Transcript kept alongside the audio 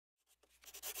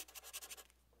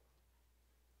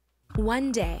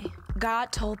One day,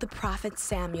 God told the prophet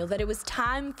Samuel that it was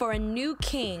time for a new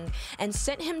king and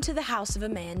sent him to the house of a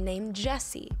man named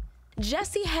Jesse.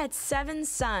 Jesse had 7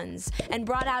 sons and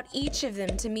brought out each of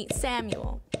them to meet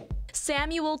Samuel.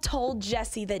 Samuel told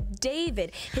Jesse that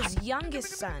David, his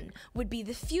youngest son, would be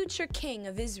the future king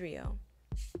of Israel.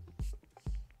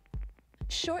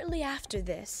 Shortly after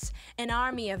this, an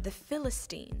army of the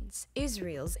Philistines,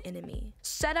 Israel's enemy,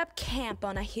 set up camp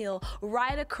on a hill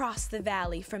right across the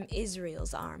valley from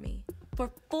Israel's army.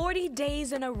 For 40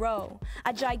 days in a row,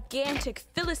 a gigantic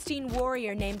Philistine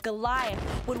warrior named Goliath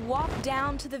would walk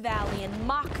down to the valley and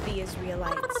mock the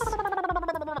Israelites.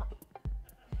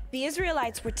 The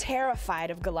Israelites were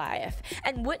terrified of Goliath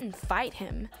and wouldn't fight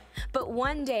him. But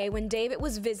one day when David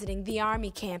was visiting the army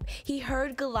camp, he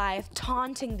heard Goliath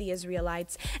taunting the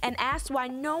Israelites and asked why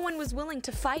no one was willing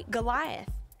to fight Goliath.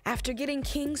 After getting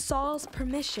King Saul's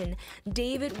permission,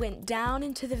 David went down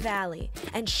into the valley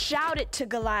and shouted to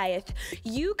Goliath,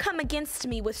 "You come against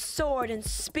me with sword and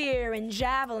spear and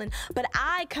javelin, but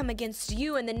I come against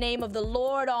you in the name of the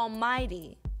Lord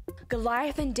Almighty."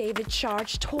 Goliath and David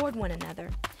charged toward one another.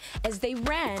 As they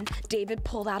ran, David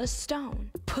pulled out a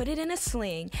stone, put it in a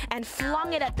sling, and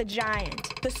flung it at the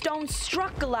giant. The stone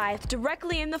struck Goliath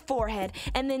directly in the forehead,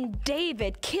 and then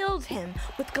David killed him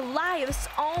with Goliath's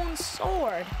own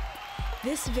sword.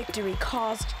 This victory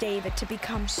caused David to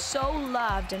become so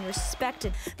loved and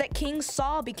respected that King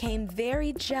Saul became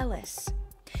very jealous.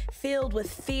 Filled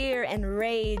with fear and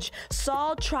rage,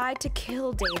 Saul tried to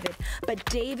kill David, but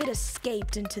David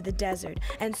escaped into the desert,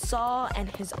 and Saul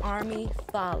and his army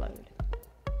followed.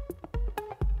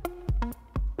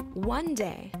 One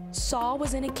day, Saul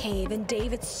was in a cave and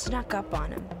David snuck up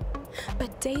on him.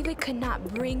 But David could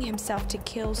not bring himself to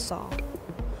kill Saul.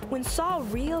 When Saul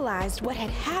realized what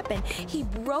had happened, he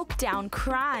broke down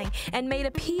crying and made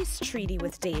a peace treaty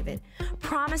with David,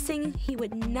 promising he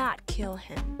would not kill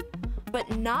him. But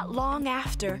not long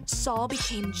after, Saul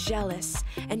became jealous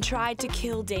and tried to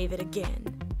kill David again.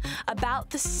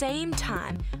 About the same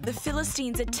time, the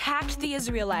Philistines attacked the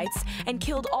Israelites and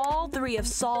killed all 3 of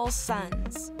Saul's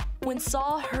sons. When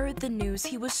Saul heard the news,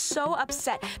 he was so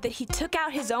upset that he took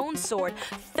out his own sword,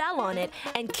 fell on it,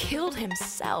 and killed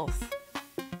himself.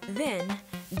 Then,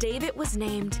 David was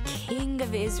named King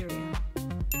of Israel.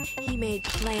 He made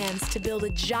plans to build a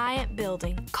giant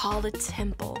building called a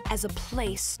temple as a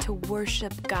place to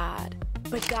worship God.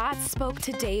 But God spoke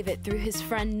to David through his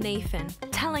friend Nathan,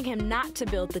 telling him not to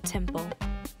build the temple.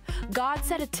 God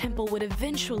said a temple would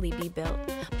eventually be built,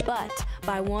 but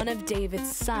by one of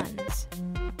David's sons.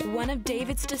 One of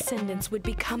David's descendants would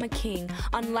become a king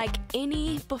unlike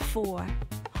any before,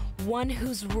 one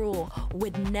whose rule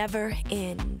would never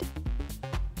end.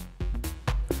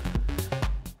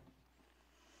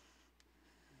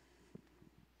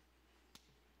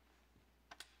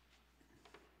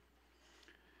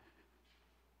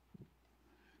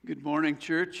 Good morning,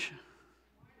 church.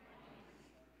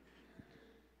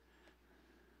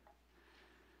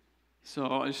 So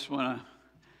I just want to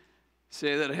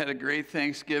say that I had a great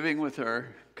Thanksgiving with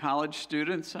our college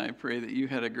students. I pray that you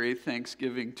had a great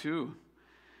Thanksgiving too.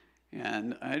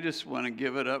 And I just want to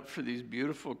give it up for these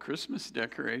beautiful Christmas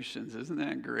decorations. Isn't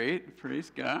that great?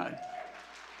 Praise God.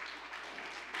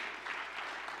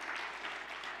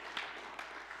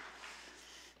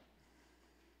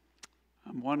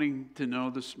 I'm wanting to know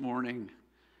this morning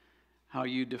how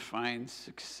you define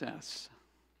success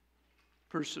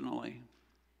personally.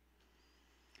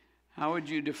 How would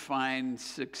you define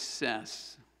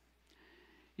success?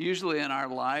 Usually in our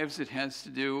lives, it has to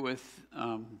do with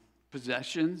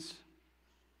possessions,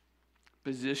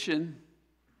 position,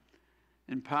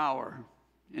 and power,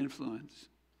 influence.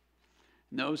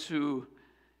 And those who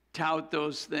tout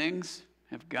those things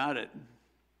have got it.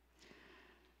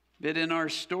 But in our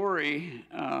story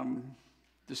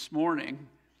this morning,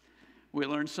 we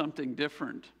learned something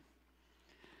different.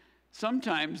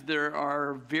 Sometimes there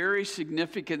are very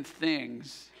significant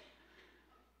things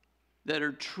that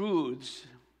are truths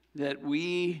that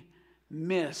we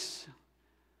miss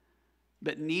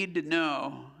but need to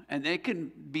know, and they can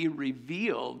be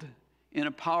revealed in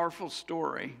a powerful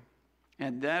story.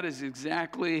 And that is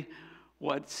exactly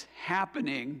what's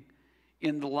happening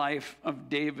in the life of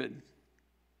David.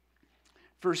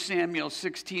 1 Samuel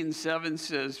 16:7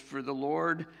 says, "For the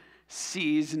Lord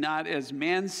sees not as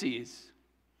man sees."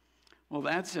 Well,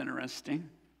 that's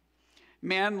interesting.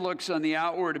 Man looks on the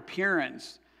outward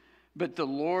appearance, but the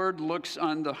Lord looks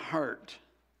on the heart.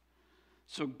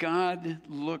 So God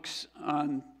looks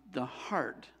on the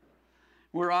heart.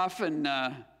 We're often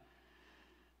kind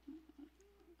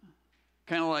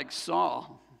of like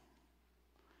Saul.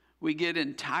 We get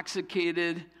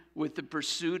intoxicated with the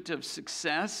pursuit of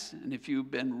success. And if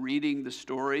you've been reading the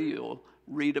story, you'll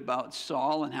read about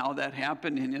Saul and how that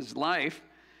happened in his life.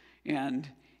 And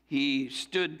he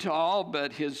stood tall,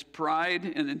 but his pride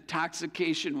and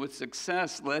intoxication with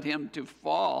success led him to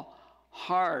fall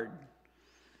hard.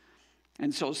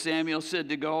 And so Samuel said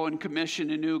to go and commission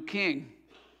a new king.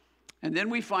 And then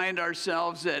we find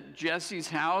ourselves at Jesse's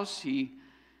house. He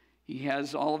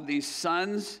has all of these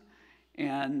sons,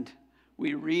 and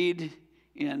we read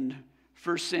in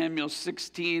 1 Samuel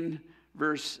 16,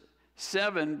 verse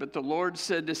 7, but the Lord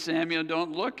said to Samuel,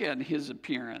 don't look at his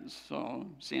appearance. So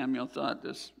Samuel thought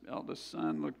this eldest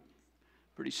son looked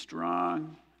pretty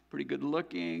strong, pretty good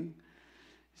looking.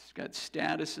 He's got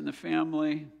status in the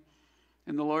family.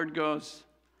 And the Lord goes,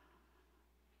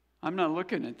 I'm not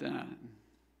looking at that.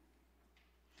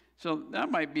 So that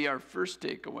might be our first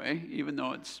takeaway, even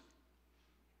though it's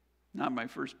not my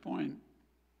first point.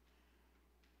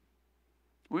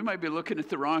 We might be looking at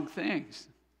the wrong things.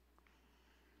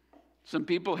 Some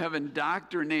people have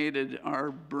indoctrinated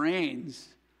our brains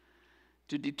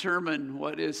to determine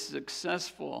what is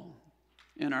successful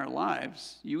in our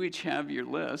lives. You each have your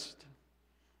list.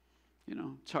 You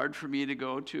know, it's hard for me to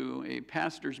go to a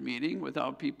pastor's meeting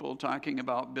without people talking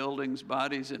about buildings,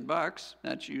 bodies, and bucks.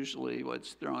 That's usually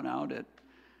what's thrown out at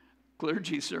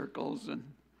clergy circles. And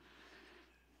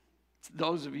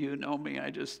those of you who know me,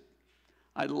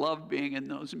 I love being in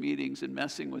those meetings and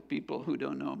messing with people who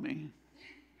don't know me.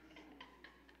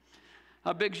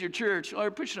 How big's your church? Oh,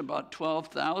 we're pushing about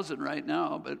 12,000 right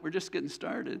now, but we're just getting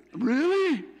started.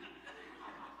 Really?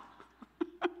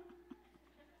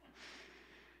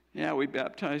 Yeah, we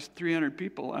baptized 300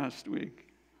 people last week.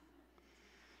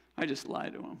 I just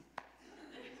lied to them.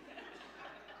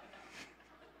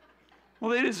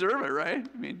 Well, they deserve it, right?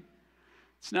 I mean,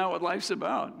 it's not what life's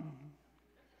about.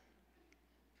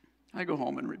 I go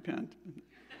home and repent.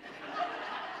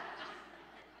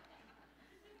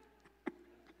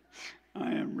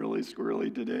 I am really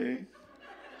squirrely today.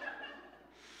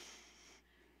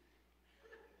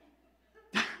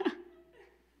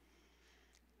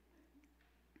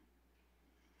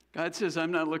 God says,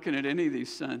 I'm not looking at any of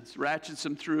these sons. Ratchets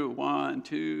them through. 1,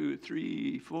 2,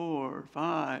 3, 4,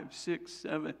 5, 6,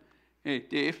 7. Hey,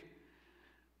 Dave,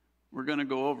 we're going to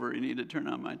go over. You need to turn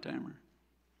on my timer.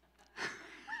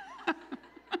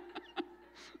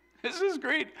 This is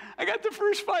great. I got the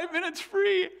first 5 minutes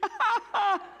free.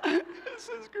 This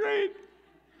is great.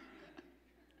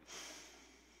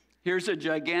 Here's a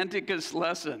giganticus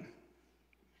lesson.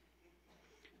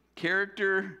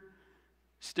 Character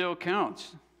still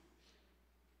counts.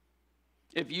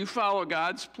 If you follow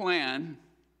God's plan,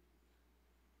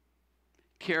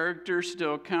 character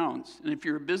still counts. And if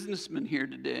you're a businessman here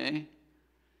today,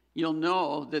 you'll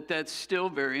know that that's still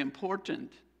very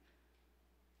important.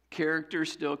 Character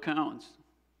still counts.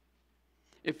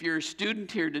 If you're a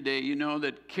student here today, you know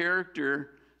that character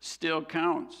still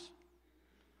counts.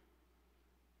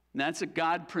 And that's a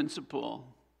God principle,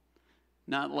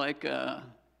 not like an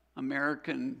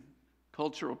American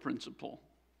cultural principle.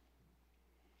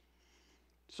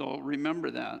 So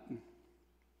remember that.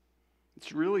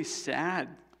 It's really sad.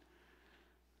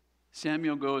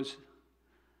 Samuel goes,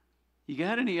 you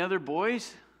got any other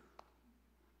boys?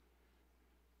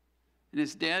 And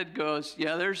his dad goes,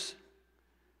 yeah,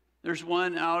 there's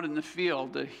one out in the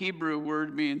field. The Hebrew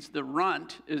word means the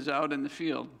runt is out in the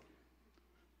field.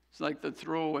 It's like the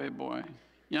throwaway boy,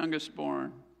 youngest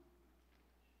born.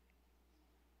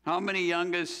 How many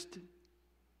youngest?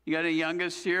 You got a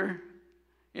youngest here?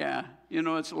 Yeah, you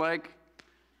know it's like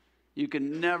you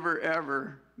can never,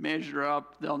 ever measure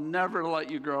up. They'll never let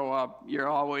you grow up. You're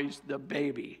always the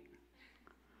baby.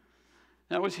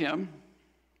 That was him.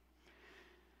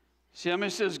 Samuel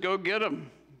says, go get him.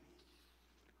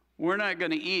 We're not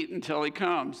going to eat until he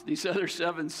comes. These other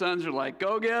 7 sons are like,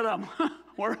 go get him.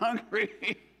 We're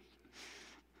hungry.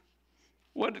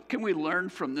 What can we learn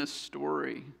from this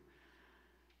story?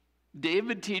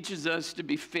 David teaches us to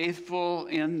be faithful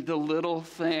in the little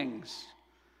things.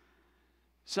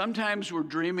 Sometimes we're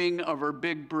dreaming of our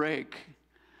big break,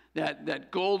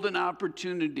 that golden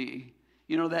opportunity,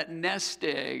 you know, that nest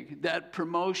egg, that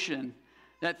promotion,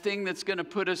 that thing that's going to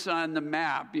put us on the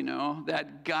map, you know,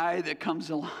 that guy that comes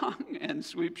along and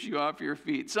sweeps you off your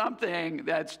feet, something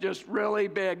that's just really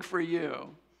big for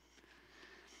you.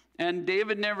 And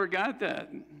David never got that.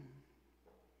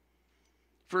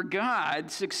 For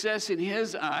God, success in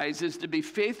his eyes is to be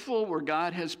faithful where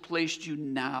God has placed you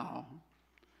now.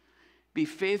 Be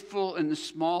faithful in the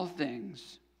small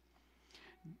things.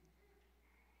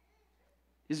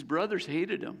 His brothers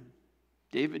hated him.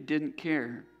 David didn't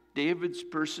care. David's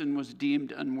person was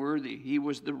deemed unworthy. He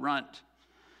was the runt.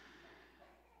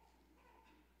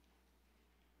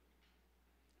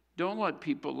 Don't let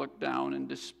people look down and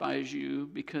despise you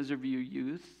because of your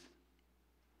youth,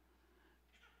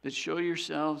 but show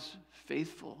yourselves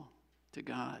faithful to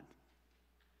God.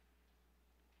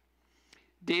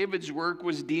 David's work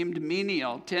was deemed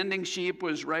menial. Tending sheep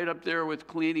was right up there with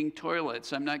cleaning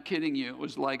toilets. I'm not kidding you. It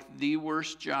was like the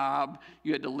worst job.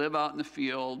 You had to live out in the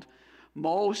field.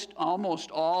 Almost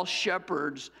all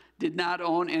shepherds did not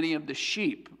own any of the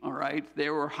sheep, all right? They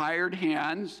were hired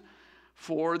hands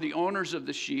for the owners of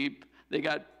the sheep. They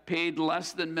got paid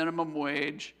less than minimum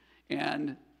wage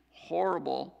and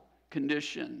horrible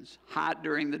conditions, hot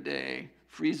during the day,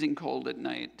 freezing cold at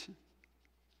night.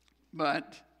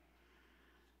 But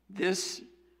this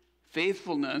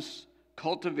faithfulness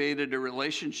cultivated a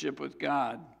relationship with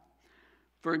God.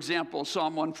 For example,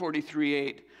 Psalm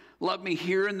 143:8, let me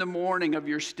hear in the morning of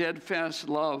your steadfast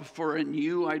love, for in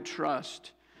you I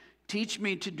trust. Teach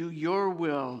me to do your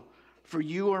will, for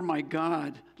you are my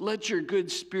God. Let your good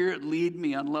spirit lead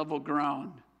me on level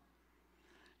ground.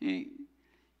 You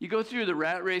go through the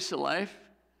rat race of life,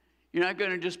 you're not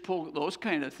going to just pull those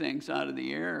kind of things out of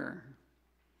the air.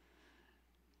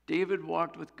 David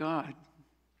walked with God,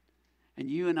 and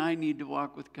you and I need to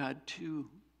walk with God too.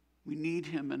 We need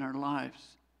him in our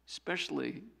lives,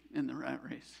 especially in the rat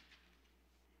race.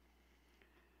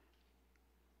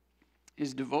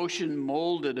 His devotion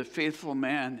molded a faithful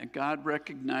man that God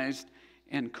recognized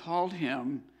and called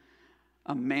him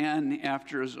a man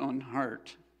after his own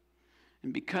heart.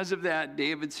 And because of that,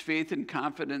 David's faith and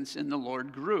confidence in the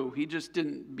Lord grew. He just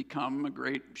didn't become a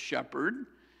great shepherd.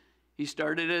 He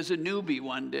started as a newbie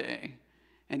one day,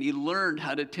 and he learned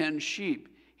how to tend sheep.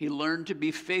 He learned to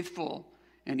be faithful,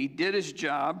 and he did his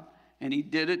job, and he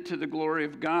did it to the glory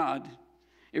of God.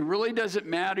 It really doesn't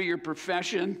matter your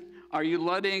profession. Are you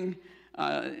letting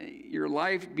your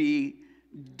life be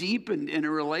deepened in a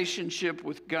relationship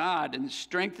with God and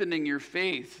strengthening your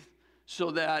faith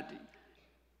so that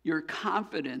your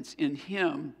confidence in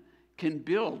him can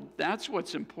build? That's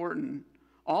what's important.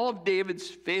 All of David's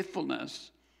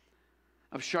faithfulness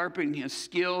of sharpening his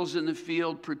skills in the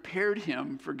field prepared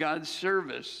him for God's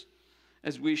service,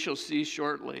 as we shall see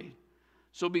shortly.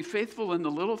 So be faithful in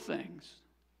the little things.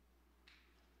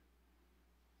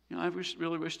 I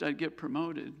really wished I'd get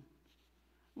promoted.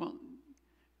 Well,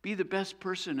 be the best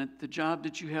person at the job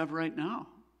that you have right now.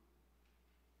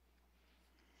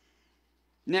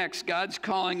 Next, God's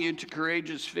calling you to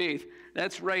courageous faith.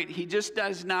 That's right. He just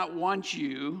does not want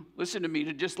you, listen to me,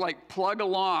 to just like plug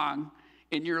along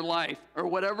in your life, or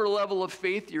whatever level of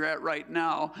faith you're at right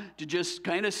now, to just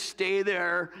kind of stay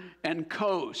there and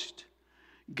coast.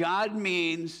 God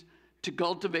means to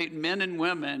cultivate men and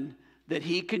women that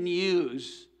he can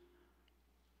use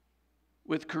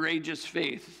with courageous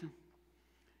faith.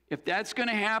 If that's going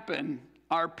to happen,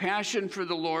 our passion for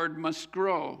the Lord must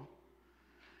grow.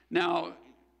 Now,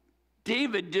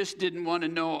 David just didn't want to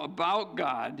know about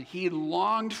God. He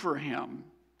longed for him.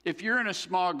 If you're in a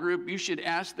small group, you should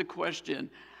ask the question,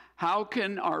 how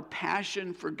can our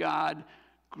passion for God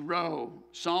grow?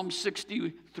 Psalm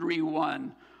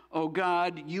 63:1. Oh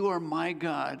God, you are my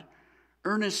God.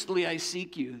 Earnestly I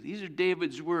seek you. These are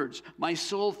David's words. My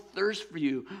soul thirsts for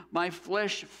you. My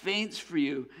flesh faints for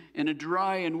you in a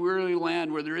dry and weary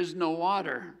land where there is no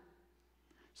water.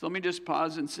 So let me just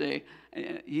pause and say,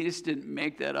 he just didn't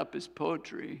make that up as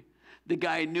poetry. The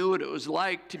guy knew what it was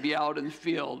like to be out in the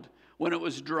field when it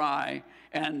was dry,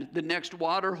 and the next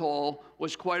water hole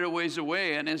was quite a ways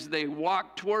away, and as they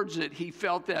walked towards it, he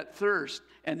felt that thirst.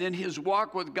 And then his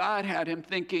walk with God had him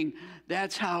thinking,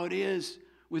 that's how it is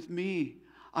with me.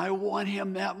 I want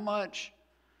him that much.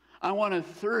 I want to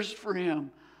thirst for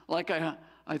him like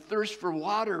I thirst for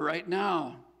water right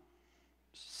now.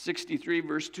 63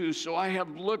 verse 2, so I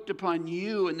have looked upon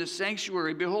you in the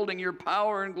sanctuary, beholding your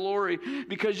power and glory,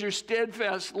 because your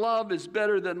steadfast love is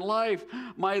better than life.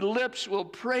 My lips will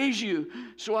praise you,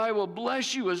 so I will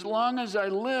bless you as long as I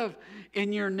live.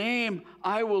 In your name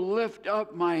I will lift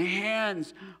up my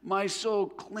hands. My soul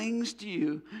clings to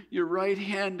you. Your right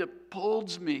hand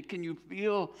upholds me. Can you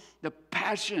feel the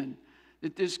passion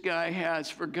that this guy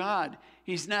has for God?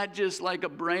 He's not just like a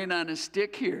brain on a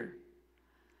stick here.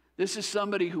 This is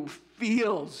somebody who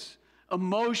feels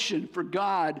emotion for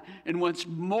God and wants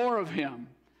more of him.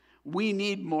 We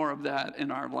need more of that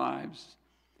in our lives.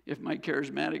 If my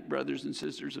charismatic brothers and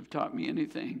sisters have taught me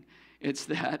anything, it's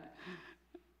that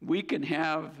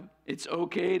it's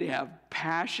okay to have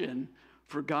passion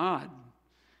for God.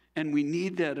 And we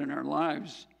need that in our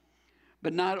lives.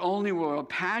 But not only will a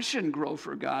passion grow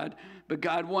for God, but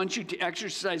God wants you to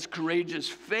exercise courageous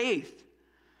faith.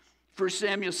 1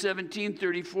 Samuel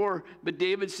 17:34, but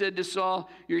David said to Saul,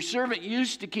 your servant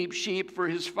used to keep sheep for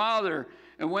his father,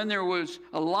 And when there was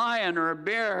a lion or a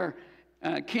bear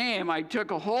came, I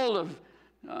took a hold of...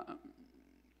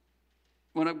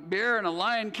 When a bear and a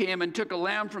lion came and took a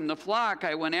lamb from the flock,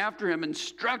 I went after him and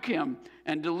struck him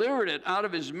and delivered it out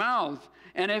of his mouth.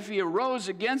 And if he arose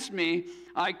against me,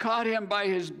 I caught him by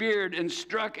his beard and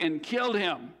struck and killed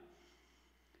him.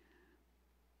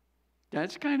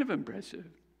 That's kind of impressive.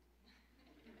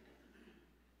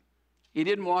 He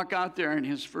didn't walk out there on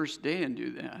his first day and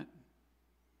do that.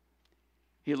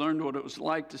 He learned what it was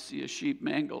like to see a sheep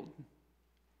mangled.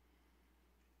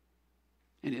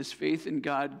 And his faith in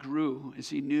God grew as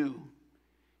he knew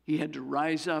he had to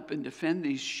rise up and defend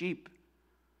these sheep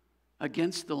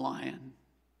against the lion.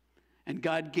 And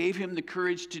God gave him the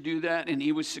courage to do that, and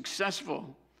he was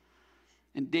successful.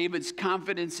 And David's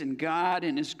confidence in God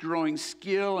and his growing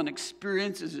skill and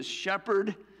experience as a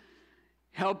shepherd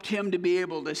helped him to be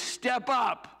able to step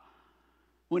up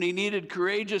when he needed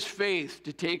courageous faith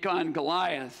to take on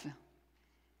Goliath.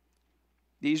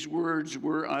 These words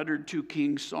were uttered to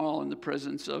King Saul in the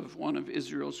presence of one of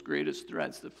Israel's greatest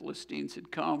threats. The Philistines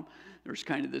had come. There was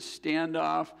kind of this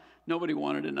standoff. Nobody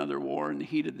wanted another war in the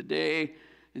heat of the day.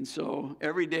 And so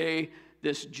every day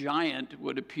this giant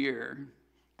would appear.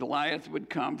 Goliath would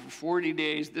come. For 40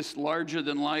 days, this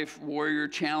larger-than-life warrior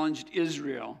challenged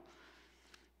Israel.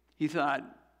 He thought,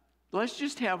 let's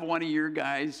just have one of your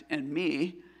guys and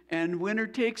me, and winner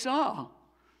takes all.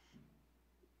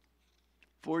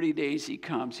 40 days he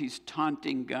comes. He's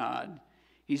taunting God.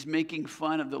 He's making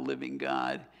fun of the living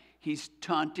God. He's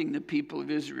taunting the people of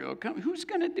Israel. Come, who's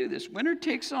going to do this? Winner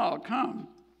takes all. Come.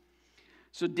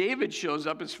 So David shows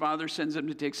up. His father sends him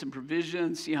to take some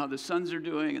provisions, see how the sons are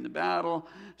doing in the battle.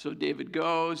 So David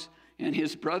goes, and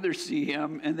his brothers see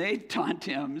him, and they taunt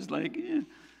him. It's like,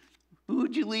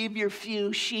 who'd you leave your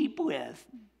few sheep with?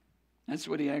 That's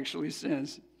what he actually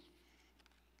says.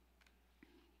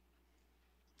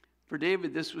 For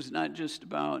David, this was not just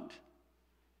about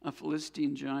a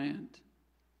Philistine giant.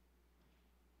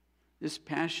 This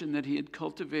passion that he had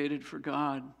cultivated for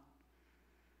God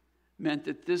meant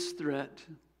that this threat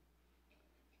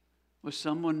was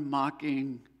someone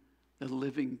mocking the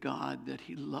living God that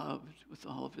he loved with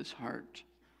all of his heart.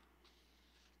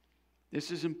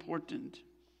 This is important.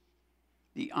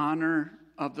 The honor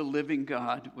of the living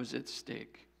God was at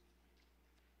stake.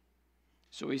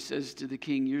 So he says to the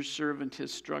king, your servant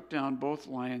has struck down both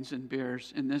lions and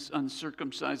bears, and this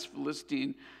uncircumcised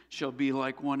Philistine shall be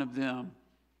like one of them.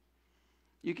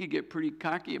 You could get pretty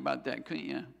cocky about that, couldn't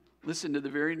you? Listen to the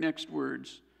very next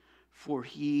words. For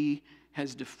he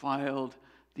has defiled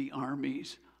the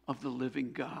armies of the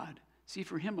living God. See,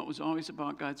 for him it was always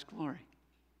about God's glory.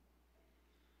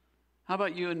 How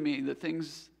about you and me? The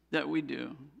things that we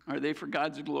do, are they for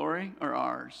God's glory or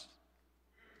ours?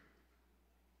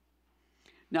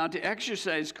 Now, to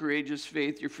exercise courageous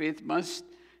faith, your faith must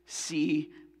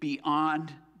see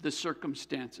beyond the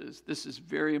circumstances. This is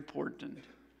very important.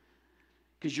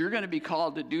 Because you're going to be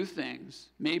called to do things,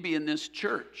 maybe in this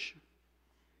church,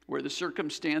 where the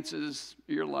circumstances,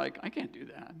 you're like, I can't do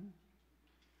that.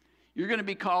 You're going to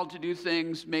be called to do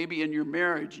things maybe in your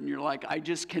marriage, and you're like, I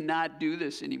just cannot do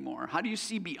this anymore. How do you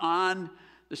see beyond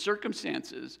the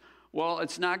circumstances? Well,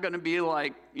 it's not going to be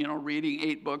like, reading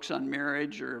 8 books on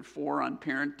marriage or 4 on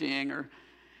parenting. Or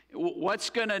what's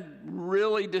going to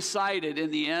really decide it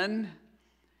in the end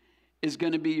is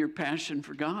going to be your passion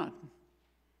for God.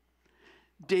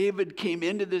 David came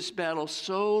into this battle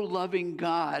so loving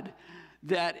God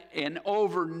that an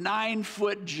over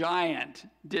 9-foot giant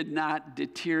did not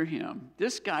deter him.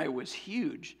 This guy was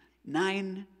huge,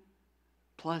 9+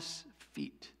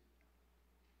 feet.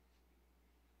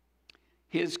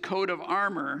 His coat of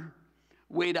armor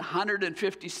weighed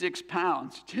 156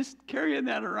 pounds, just carrying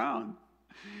that around.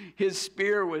 His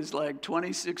spear was like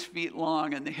 26 feet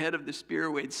long, and the head of the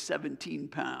spear weighed 17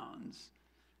 pounds.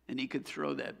 And he could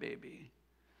throw that baby.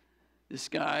 This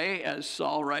guy, as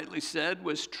Saul rightly said,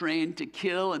 was trained to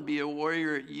kill and be a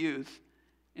warrior at youth.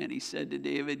 And he said to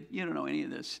David, you don't know any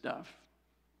of this stuff.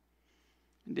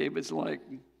 And David's like,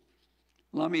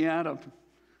 let me at him.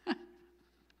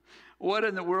 What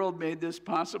in the world made this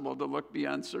possible to look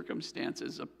beyond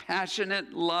circumstances? A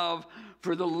passionate love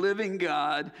for the living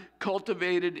God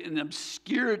cultivated in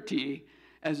obscurity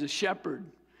as a shepherd.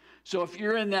 So if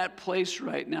you're in that place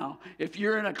right now, if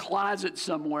you're in a closet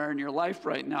somewhere in your life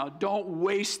right now, don't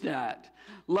waste that.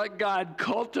 Let God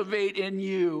cultivate in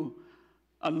you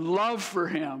a love for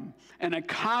him and a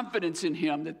confidence in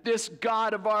him that this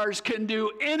God of ours can do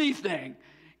anything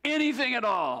at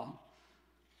all.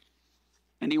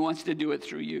 And he wants to do it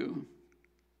through you.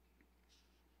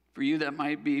 For you, that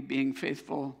might be being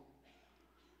faithful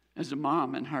as a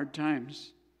mom in hard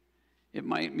times. It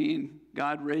might mean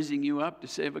God raising you up to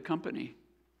save a company.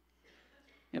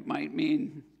 It might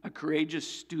mean a courageous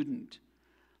student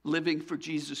living for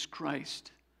Jesus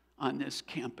Christ on this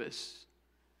campus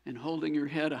and holding your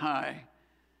head high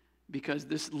because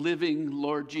this living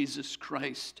Lord Jesus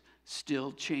Christ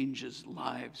still changes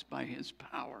lives by his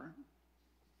power.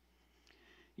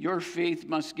 Your faith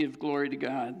must give glory to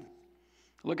God.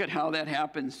 Look at how that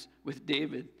happens with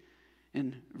David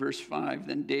in verse 5.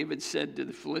 Then David said to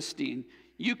the Philistine,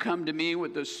 "You come to me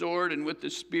with the sword and with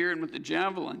the spear and with the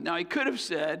javelin." Now he could have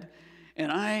said,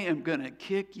 "And I am going to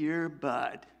kick your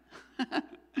butt."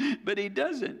 But he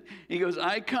doesn't. He goes,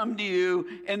 "I come to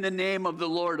you in the name of the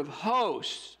Lord of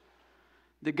hosts,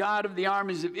 the God of the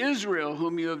armies of Israel,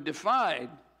 whom you have defied.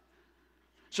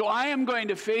 So I am going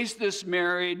to face this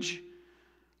marriage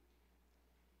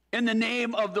in the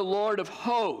name of the Lord of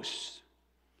hosts.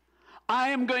 I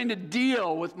am going to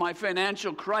deal with my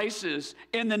financial crisis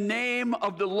in the name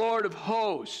of the Lord of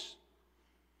hosts.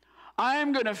 I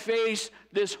am going to face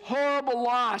this horrible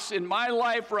loss in my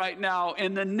life right now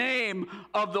in the name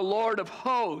of the Lord of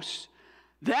hosts."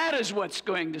 That is what's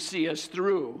going to see us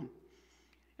through.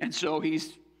 And so he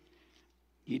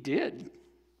did.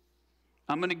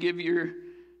 "I'm going to give your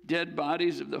dead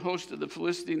bodies of the host of the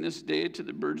Philistine this day to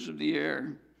the birds of the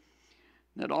air,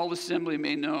 that all assembly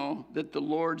may know that the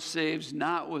Lord saves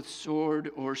not with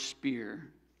sword or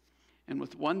spear." And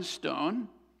with one stone,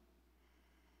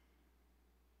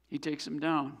 he takes him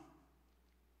down,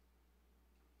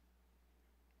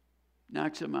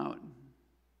 knocks him out,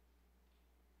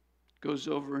 goes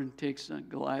over and takes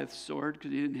Goliath's sword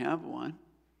because he didn't have one,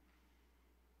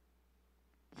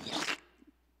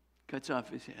 cuts off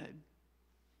his head.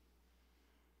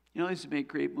 You know, they make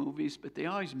great movies, but they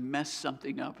always mess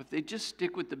something up. If they just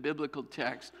stick with the biblical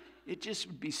text, it just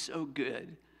would be so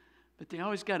good. But they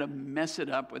always got to mess it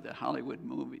up with the Hollywood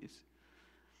movies.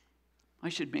 I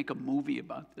should make a movie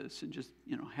about this and just,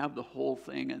 have the whole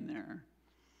thing in there.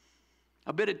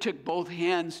 I bet it took both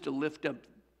hands to lift up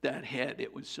that head.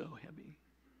 It was so heavy.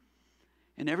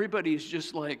 And everybody's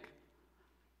just like,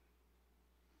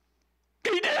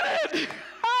 "He did it!"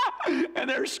 And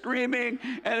they're screaming,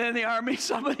 and then the army,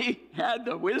 somebody had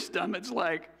the wisdom. It's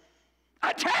like,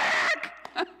 "Attack!"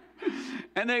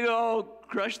 And they go,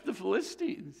 crush the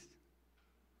Philistines.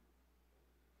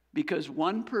 Because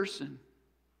one person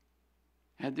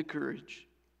had the courage.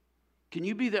 Can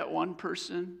you be that one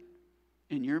person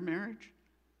in your marriage?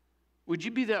 Would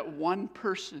you be that one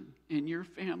person in your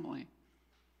family?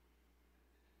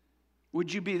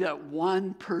 Would you be that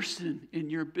one person in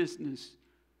your business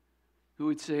who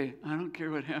would say, "I don't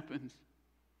care what happens.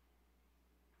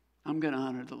 I'm going to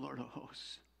honor the Lord of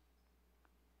hosts.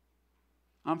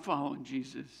 I'm following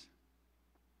Jesus"?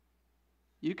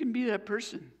 You can be that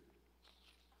person.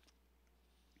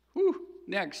 Whew.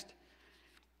 Next,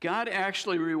 God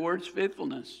actually rewards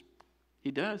faithfulness. He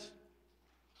does.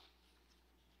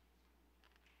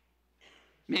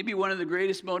 Maybe one of the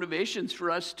greatest motivations for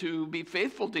us to be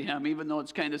faithful to him, even though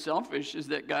it's kind of selfish, is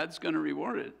that God's going to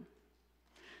reward it.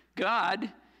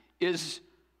 God is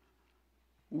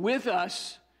with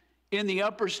us in the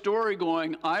upper story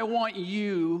going, "I want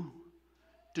you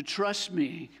to trust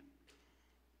me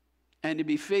and to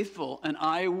be faithful, and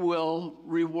I will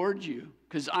reward you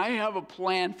because I have a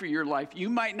plan for your life." You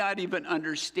might not even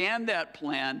understand that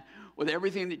plan with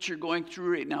everything that you're going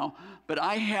through right now, but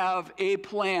I have a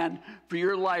plan for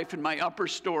your life in my upper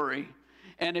story.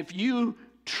 And if you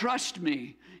trust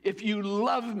me, if you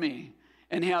love me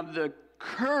and have the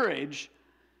courage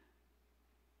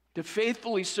to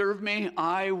faithfully serve me,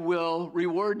 I will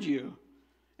reward you.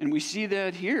 And we see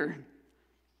that here,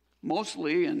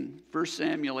 mostly in 1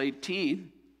 Samuel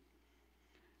 18.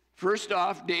 First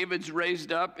off, David's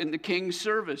raised up in the king's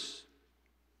service.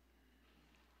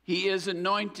 He is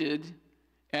anointed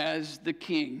as the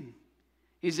king.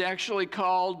 He's actually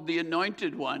called the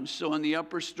Anointed One. So in the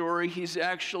upper story, he's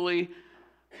actually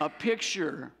a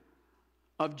picture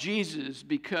of Jesus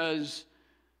because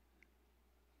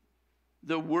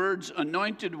the words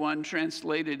Anointed One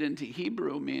translated into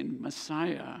Hebrew mean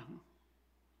Messiah.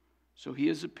 So he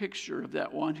is a picture of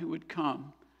that one who would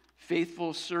come,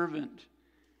 faithful servant.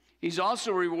 He's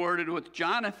also rewarded with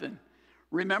Jonathan.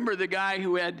 Remember the guy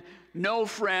who had no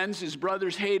friends, his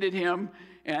brothers hated him,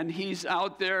 and he's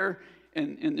out there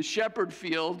in the shepherd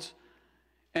fields,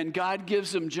 and God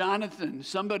gives him Jonathan,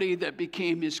 somebody that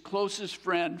became his closest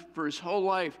friend for his whole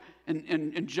life.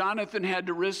 And Jonathan had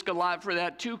to risk a lot for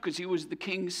that too, because he was the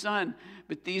king's son.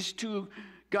 But these two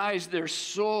guys, their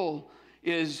soul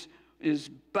is is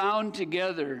bound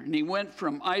together, and he went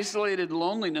from isolated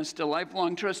loneliness to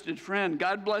lifelong trusted friend.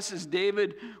 God blesses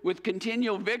David with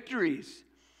continual victories.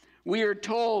 We are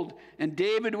told, and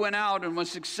David went out and was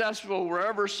successful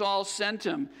wherever Saul sent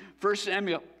him. 1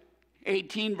 Samuel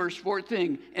 18, verse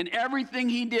 14. And everything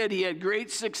he did, he had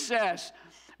great success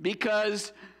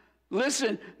because,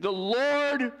 listen, the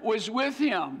Lord was with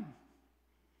him.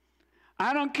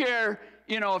 I don't care,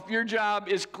 if your job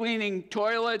is cleaning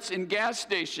toilets and gas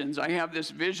stations. I have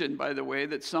this vision, by the way,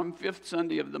 that some fifth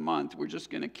Sunday of the month, we're just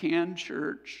going to can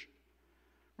church.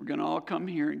 We're going to all come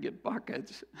here and get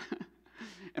buckets.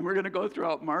 And we're going to go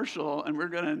throughout Marshall, and we're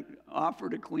going to offer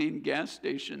to clean gas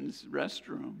stations,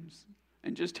 restrooms,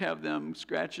 and just have them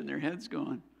scratching their heads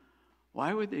going,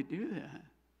 why would they do that?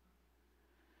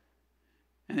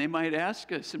 And they might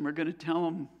ask us, and we're going to tell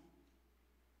them,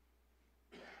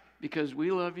 because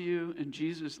we love you and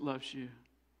Jesus loves you,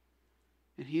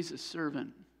 and he's a servant.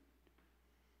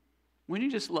 Wouldn't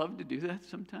you just love to do that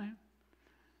sometime?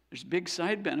 There's a big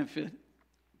side benefit.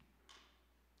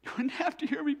 You wouldn't have to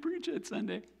hear me preach that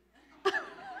Sunday.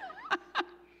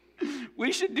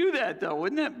 We should do that, though.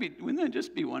 Wouldn't that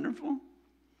just be wonderful?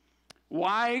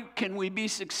 Why can we be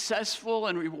successful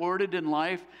and rewarded in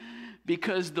life?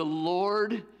 Because the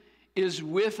Lord is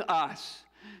with us.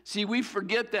 See, we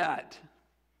forget that.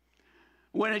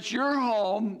 When it's your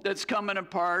home that's coming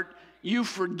apart, you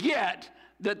forget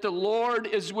that the Lord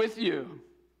is with you.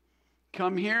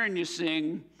 Come here and you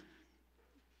sing,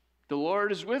 the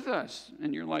Lord is with us.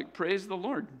 And you're like, praise the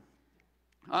Lord.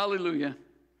 Hallelujah.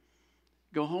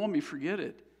 Go home, you forget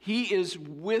it. He is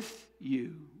with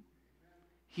you.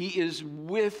 He is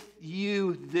with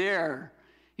you there.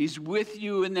 He's with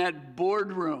you in that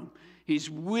boardroom. He's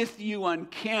with you on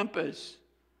campus.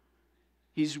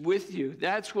 He's with you.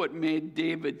 That's what made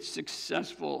David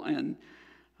successful. And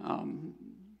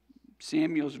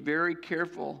Samuel's very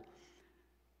careful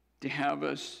to have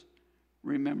us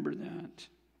remember that.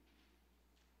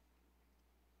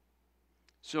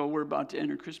 So we're about to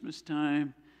enter Christmas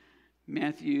time.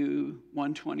 Matthew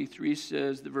 1:23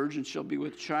 says, the virgin shall be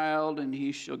with child, and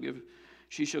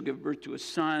she shall give birth to a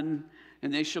son,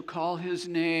 and they shall call his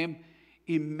name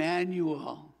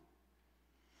Emmanuel.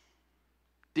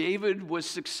 David was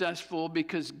successful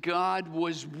because God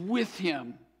was with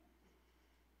him.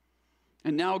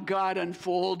 And now God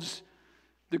unfolds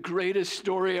the greatest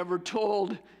story ever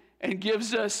told and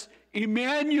gives us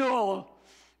Emmanuel.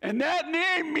 And that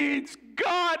name means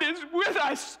God is with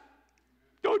us.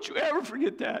 Don't you ever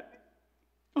forget that.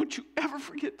 Don't you ever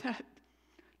forget that.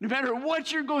 No matter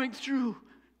what you're going through,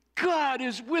 God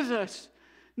is with us,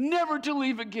 never to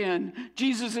leave again.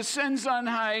 Jesus ascends on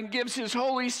high and gives his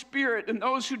Holy Spirit, and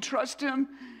those who trust him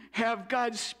have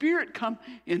God's Spirit come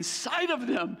inside of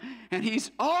them, and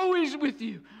he's always with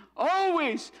you,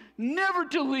 always, never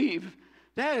to leave.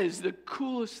 That is the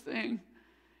coolest thing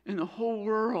in the whole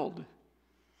world.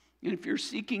 And if you're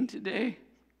seeking today,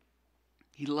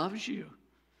 he loves you,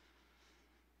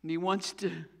 and he wants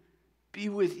to be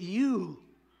with you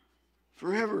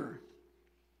forever.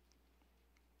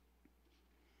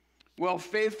 Well,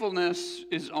 faithfulness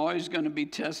is always going to be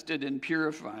tested and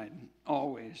purified,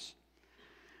 always.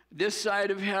 This side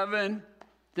of heaven,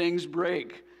 things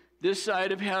break. This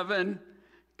side of heaven,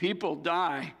 people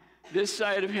die. This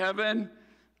side of heaven,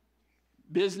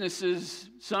 businesses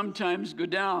sometimes go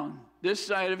down. This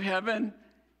side of heaven,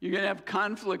 you're going to have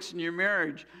conflicts in your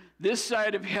marriage. This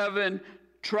side of heaven,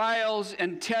 trials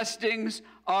and testings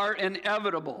are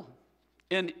inevitable.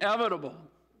 Inevitable.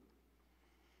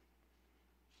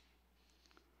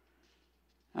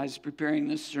 I was preparing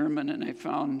this sermon and I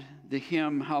found the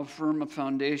hymn, How Firm a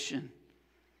Foundation.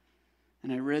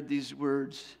 And I read these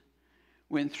words,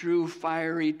 when through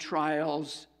fiery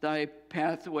trials thy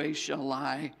pathway shall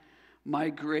lie, my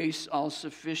grace all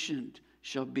sufficient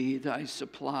shall be thy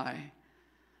supply.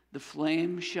 The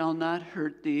flame shall not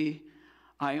hurt thee,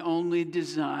 I only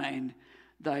design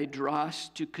thy dross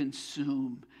to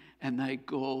consume and thy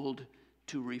gold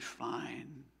to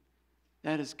refine.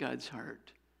 That is God's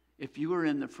heart. If you are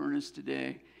in the furnace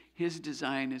today, his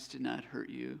design is to not hurt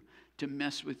you, to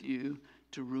mess with you,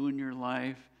 to ruin your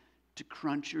life, to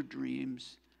crunch your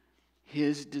dreams.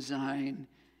 His design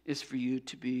is for you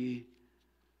to be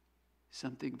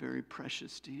something very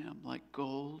precious to him, like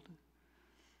gold.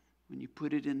 When you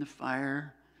put it in the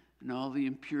fire and all the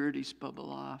impurities bubble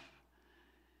off,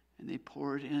 and they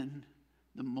pour it in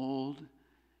the mold,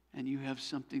 and you have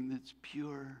something that's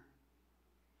pure.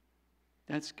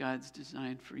 That's God's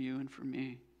design for you and for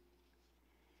me.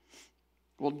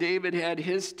 Well, David had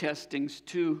his testings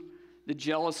too. The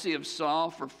jealousy of Saul.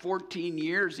 For 14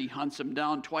 years he hunts him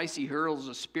down. Twice he hurls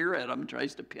a spear at him,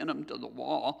 tries to pin him to the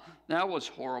wall. That was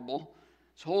horrible.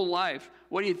 His whole life.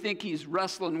 What do you think he's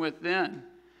wrestling with then?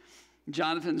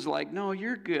 Jonathan's like, no,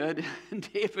 you're good. And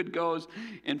David goes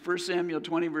in 1 Samuel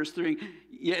 20, verse 3,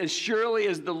 as surely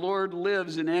as the Lord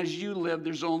lives and as you live,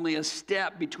 there's only a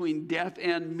step between death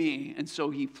and me. And so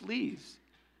he flees.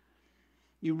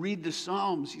 You read the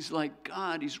Psalms, he's like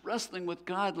God. He's wrestling with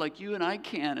God like you and I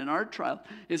can in our trial.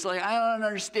 It's like, I don't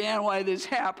understand why this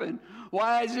happened.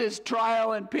 Why has this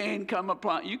trial and pain come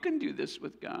upon? You can do this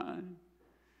with God.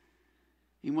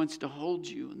 He wants to hold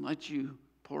you and let you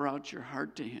pour out your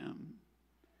heart to him.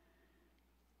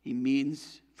 He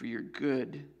means for your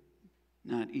good,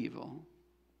 not evil.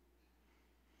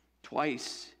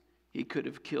 Twice he could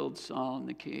have killed Saul in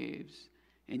the caves,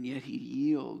 and yet he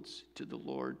yields to the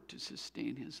Lord to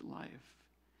sustain his life.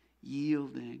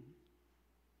 Yielding.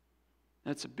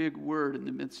 That's a big word in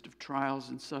the midst of trials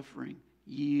and suffering.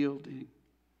 Yielding.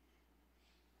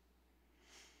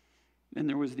 Then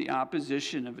there was the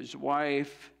opposition of his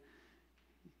wife.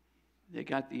 They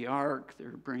got the ark.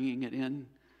 They're bringing it in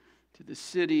to the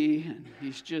city, and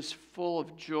he's just full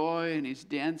of joy, and he's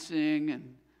dancing.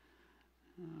 And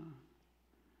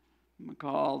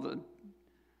Michal, the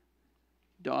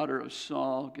daughter of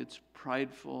Saul, gets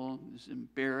prideful, is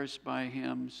embarrassed by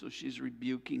him, so she's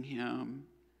rebuking him.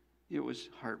 It was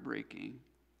heartbreaking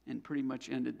and pretty much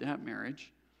ended that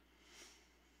marriage.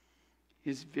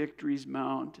 His victories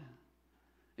mount.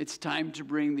 It's time to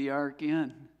bring the ark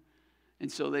in.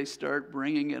 And so they start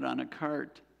bringing it on a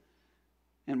cart.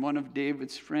 And one of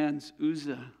David's friends,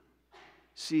 Uzzah,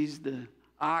 sees the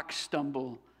ox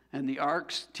stumble and the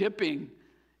ark's tipping.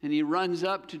 And he runs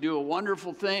up to do a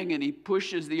wonderful thing, and he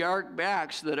pushes the ark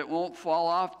back so that it won't fall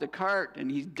off the cart, and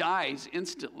he dies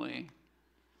instantly.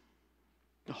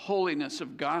 The holiness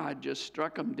of God just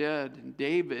struck him dead. And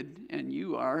David, and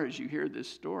you are, as you hear this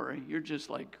story, you're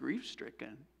just like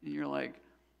grief-stricken. And you're like,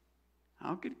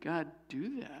 how could God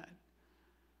do that?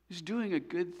 He's doing a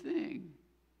good thing.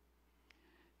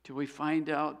 Till we find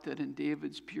out that in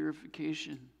David's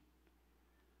purification,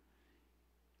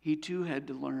 he too had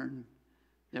to learn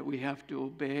that we have to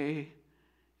obey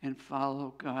and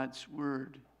follow God's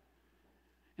word.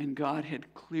 And God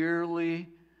had clearly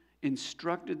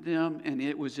instructed them, and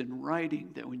it was in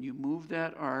writing, that when you move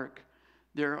that ark,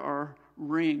 there are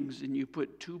rings, and you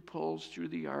put 2 poles through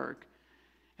the ark,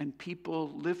 and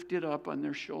people lift it up on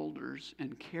their shoulders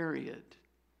and carry it.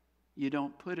 You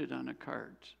don't put it on a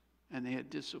cart. And they had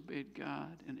disobeyed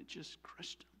God, and it just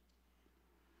crushed them.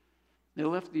 They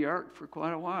left the ark for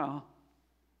quite a while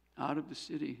out of the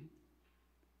city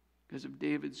because of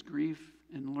David's grief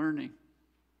and learning,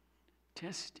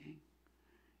 testing,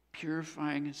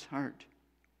 purifying his heart.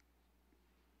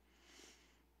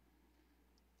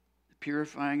 The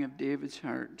purifying of David's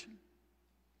heart.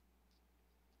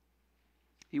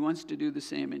 He wants to do the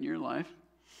same in your life.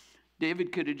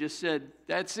 David could have just said,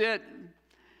 that's it.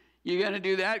 You're going to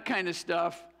do that kind of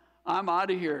stuff. I'm out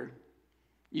of here.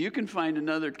 You can find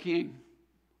another king.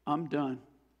 I'm done.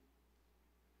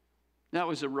 That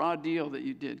was a raw deal that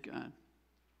you did, God.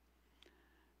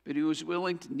 But he was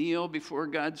willing to kneel before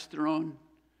God's throne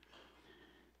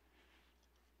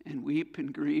and weep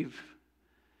and grieve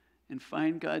and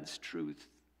find God's truth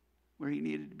where he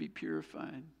needed to be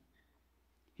purified.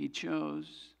 He chose.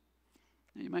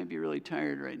 Now, you might be really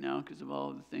tired right now because of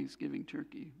all of the Thanksgiving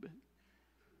turkey, but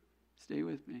stay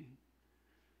with me.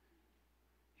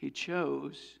 He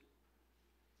chose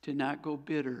to not go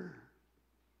bitter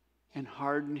and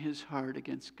harden his heart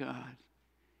against God.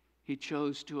 He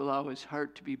chose to allow his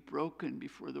heart to be broken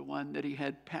before the one that he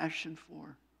had passion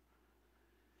for.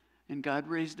 And God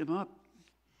raised him up,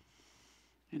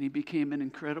 and he became an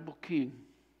incredible king.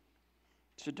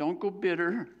 So don't go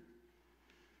bitter.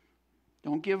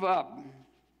 Don't give up.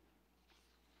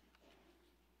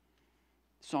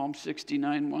 Psalm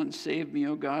 69:1, save me,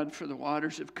 O God, for the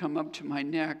waters have come up to my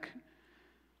neck.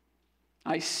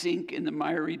 I sink in the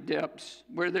miry depths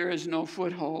where there is no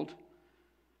foothold.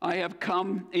 I have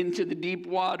come into the deep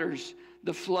waters.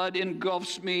 The flood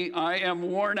engulfs me. I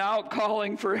am worn out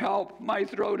calling for help. My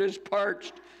throat is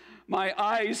parched. My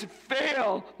eyes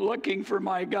fail looking for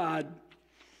my God.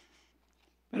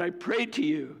 But I pray to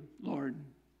you, Lord,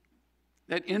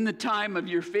 that in the time of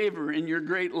your favor and your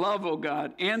great love, O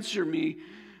God, answer me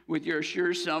with your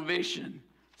sure salvation.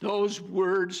 Those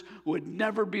words would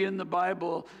never be in the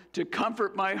Bible to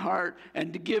comfort my heart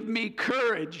and to give me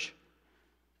courage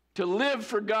to live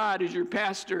for God as your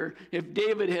pastor if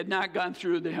David had not gone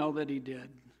through the hell that he did.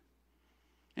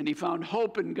 And he found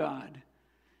hope in God.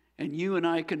 And you and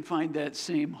I can find that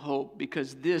same hope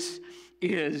because this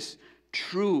is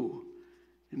true.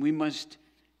 And we must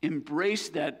embrace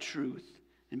that truth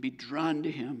and be drawn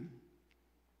to him.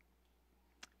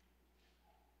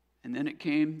 And then it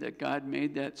came that God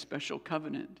made that special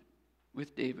covenant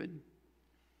with David.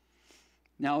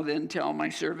 Now then, tell my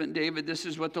servant David, this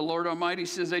is what the Lord Almighty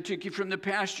says. I took you from the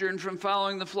pasture and from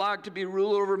following the flock to be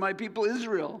ruler over my people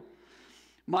Israel.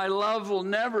 My love will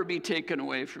never be taken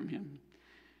away from him,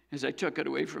 as I took it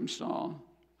away from Saul,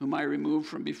 whom I removed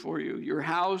from before you. Your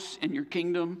house and your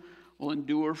kingdom will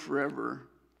endure forever.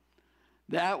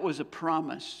 That was a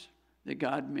promise that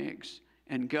God makes.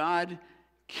 And God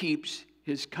keeps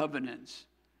his covenants.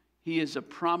 He is a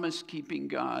promise-keeping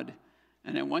God.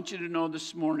 And I want you to know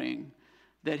this morning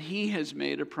that he has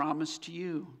made a promise to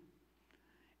you.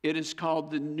 It is called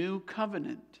the New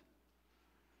Covenant.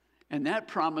 And that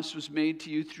promise was made to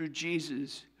you through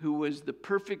Jesus, who was the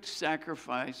perfect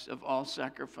sacrifice of all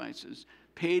sacrifices,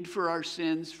 paid for our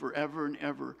sins forever and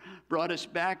ever, brought us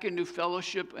back into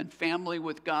fellowship and family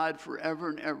with God forever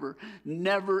and ever,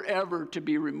 never ever to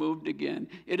be removed again.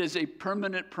 It is a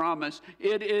permanent promise.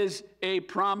 It is a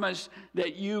promise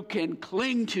that you can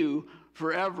cling to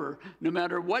forever. No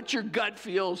matter what your gut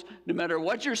feels, no matter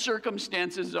what your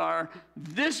circumstances are,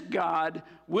 this God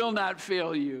will not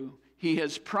fail you. He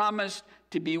has promised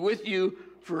to be with you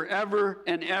forever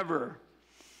and ever.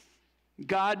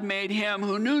 God made him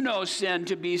who knew no sin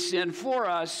to be sin for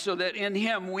us, so that in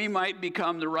him we might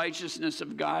become the righteousness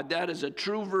of God. That is a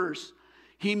true verse.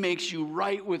 He makes you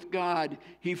right with God.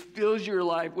 He fills your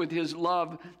life with his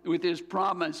love, with his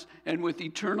promise, and with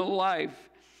eternal life.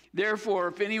 Therefore,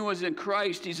 if anyone is in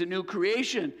Christ, he's a new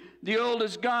creation. The old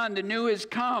is gone, the new has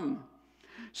come.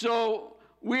 So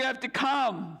we have to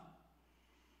come.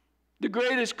 The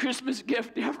greatest Christmas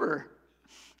gift ever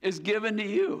is given to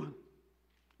you.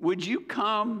 Would you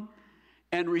come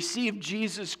and receive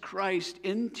Jesus Christ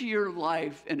into your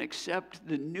life and accept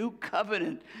the new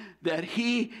covenant that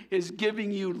he is giving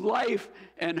you life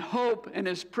and hope and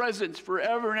his presence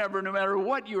forever and ever, no matter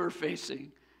what you are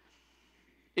facing?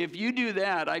 If you do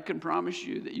that, I can promise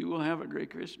you that you will have a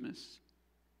great Christmas.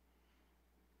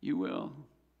 You will.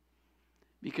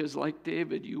 Because like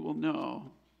David, you will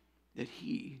know that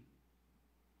he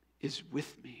is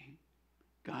with me.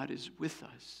 God is with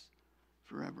us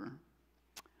forever.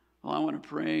 Well, I want to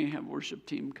pray, have worship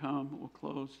team come. We'll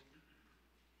close.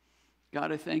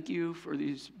 God, I thank you for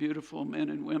these beautiful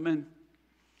men and women.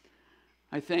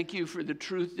 I thank you for the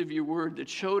truth of your word that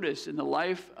showed us in the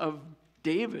life of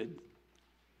David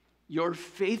your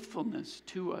faithfulness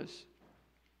to us.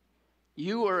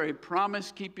 You are a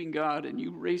promise-keeping God, and you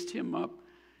raised him up,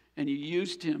 and you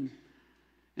used him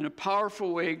in a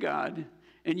powerful way, God.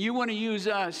 And you want to use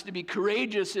us to be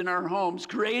courageous in our homes,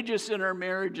 courageous in our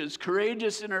marriages,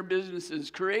 courageous in our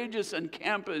businesses, courageous on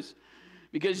campus,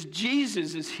 because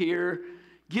Jesus is here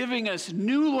giving us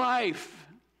new life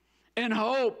and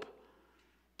hope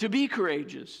to be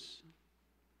courageous.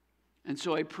 And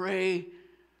so I pray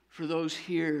for those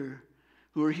here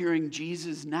who are hearing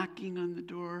Jesus knocking on the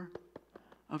door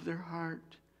of their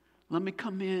heart. Let me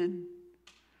come in.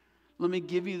 Let me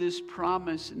give you this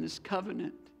promise and this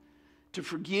covenant to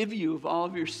forgive you of all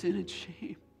of your sin and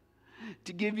shame,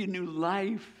 to give you new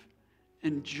life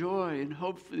and joy and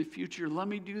hope for the future. Let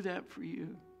me do that for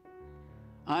you.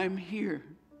 I'm here.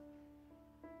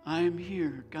 I am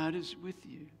here. God is with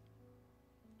you.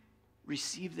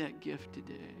 Receive that gift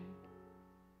today.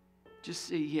 Just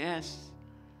say, yes,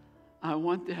 I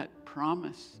want that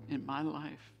promise in my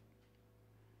life.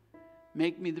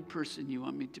 Make me the person you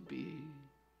want me to be.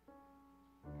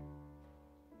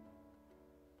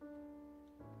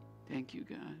 Thank you,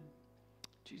 God. In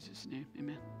Jesus' name,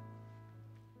 amen.